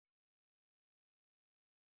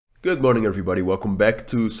Good morning, everybody. Welcome back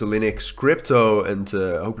to Cilinix Crypto, and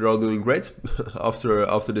I hope you're all doing great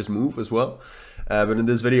after this move as well. But in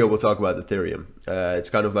this video, we'll talk about Ethereum.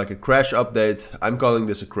 It's kind of like a crash update. I'm calling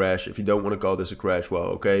this a crash. If you don't want to call this a crash, well,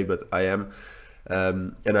 okay, but I am.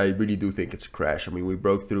 And I really do think it's a crash. I mean, we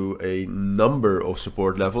broke through a number of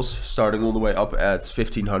support levels, starting all the way up at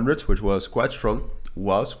 1500, which was quite strong.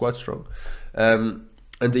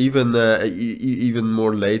 And even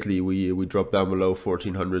more lately, we dropped down below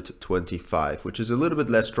 1425, which is a little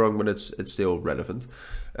bit less strong, but it's still relevant.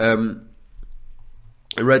 And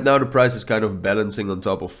right now the price is kind of balancing on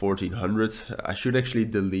top of 1400. I should actually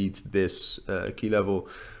delete this key level.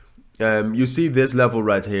 You see this level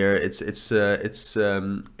right here. It's a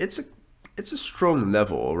strong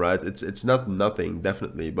level, right? It's not nothing,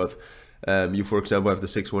 definitely, but you, for example, have the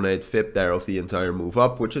 618 FIB there of the entire move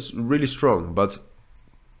up, which is really strong, but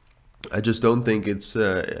I just don't think it's,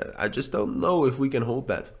 I just don't know if we can hold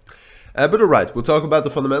that. But alright, we'll talk about the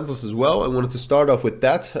fundamentals as well. I wanted to start off with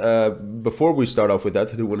that. Before we start off with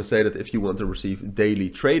that, I do want to say that if you want to receive daily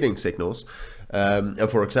trading signals, and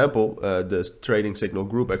for example, the trading signal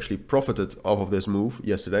group actually profited off of this move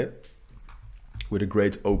yesterday with a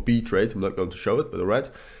great OP trade. I'm not going to show it, but alright.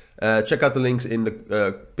 Check out the links in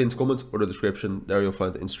the pinned comment or the description. There you'll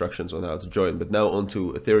find instructions on how to join. But now on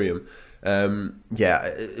to Ethereum. Yeah,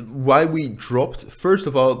 why we dropped. First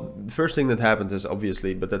of all, the first thing that happened is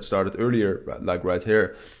obviously, but that started earlier, like right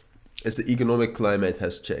here, is the economic climate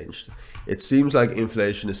has changed. It seems like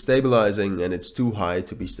inflation is stabilizing and it's too high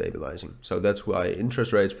to be stabilizing. So that's why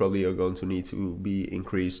interest rates probably are going to need to be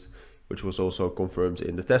increased, which was also confirmed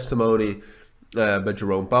in the testimony by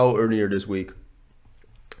Jerome Powell earlier this week.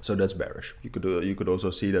 So that's bearish. You could also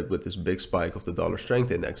see that with this big spike of the dollar strength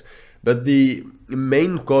index. But the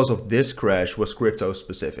main cause of this crash was crypto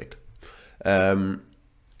specific. Silvergate,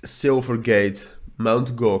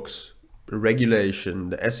 Mt. Gox, regulation,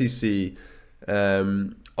 the SEC,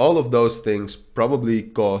 all of those things probably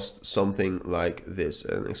caused something like this.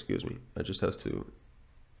 And excuse me, I just have to.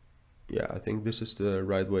 Yeah, I think this is the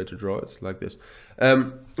right way to draw it, like this.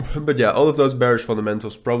 But yeah, all of those bearish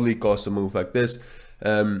fundamentals probably caused a move like this.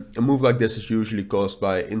 A move like this is usually caused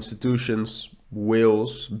by institutions,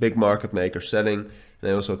 whales, big market makers selling,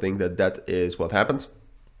 and I also think that that is what happened.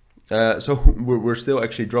 So we're still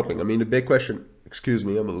actually dropping. I mean, the big question, excuse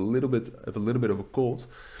me, I have a little bit of a cold,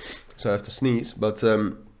 so I have to sneeze. But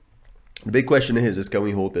the big question is can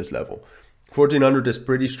we hold this level? 1400 is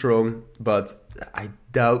pretty strong, but I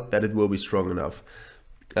doubt that it will be strong enough.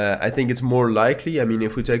 I think it's more likely. I mean,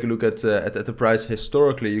 if we take a look at the price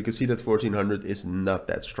historically, you can see that 1400 is not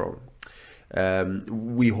that strong.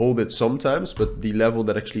 We hold it sometimes, but the level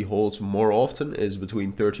that actually holds more often is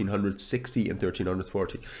between 1360 and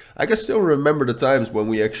 1340. I can still remember the times when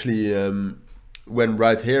we actually, when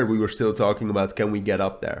right here we were still talking about can we get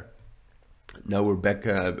up there. Now we're back.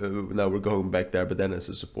 Now we're going back there, but then as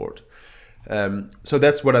a support. So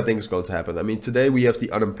that's what I think is going to happen. I mean, today we have the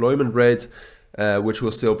unemployment rate, which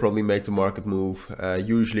will still probably make the market move.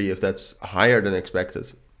 Usually if that's higher than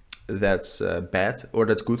expected, that's bad, or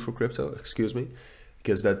that's good for crypto, excuse me,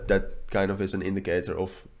 because that kind of is an indicator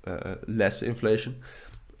of less inflation.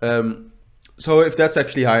 So if that's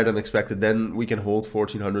actually higher than expected, then we can hold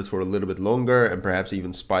 1400 for a little bit longer and perhaps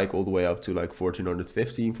even spike all the way up to like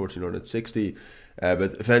 1415, 1460.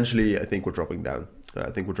 But eventually I think we're dropping down. I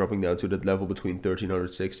think we're dropping down to that level between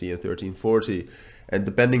 1360 and 1340. And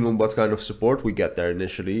depending on what kind of support we get there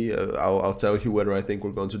initially, I'll tell you whether I think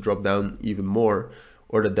we're going to drop down even more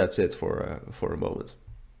or that's it for a moment.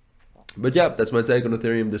 But yeah, that's my take on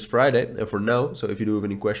Ethereum this Friday and for now. So if you do have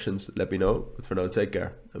any questions, let me know. But for now, take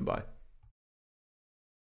care and bye.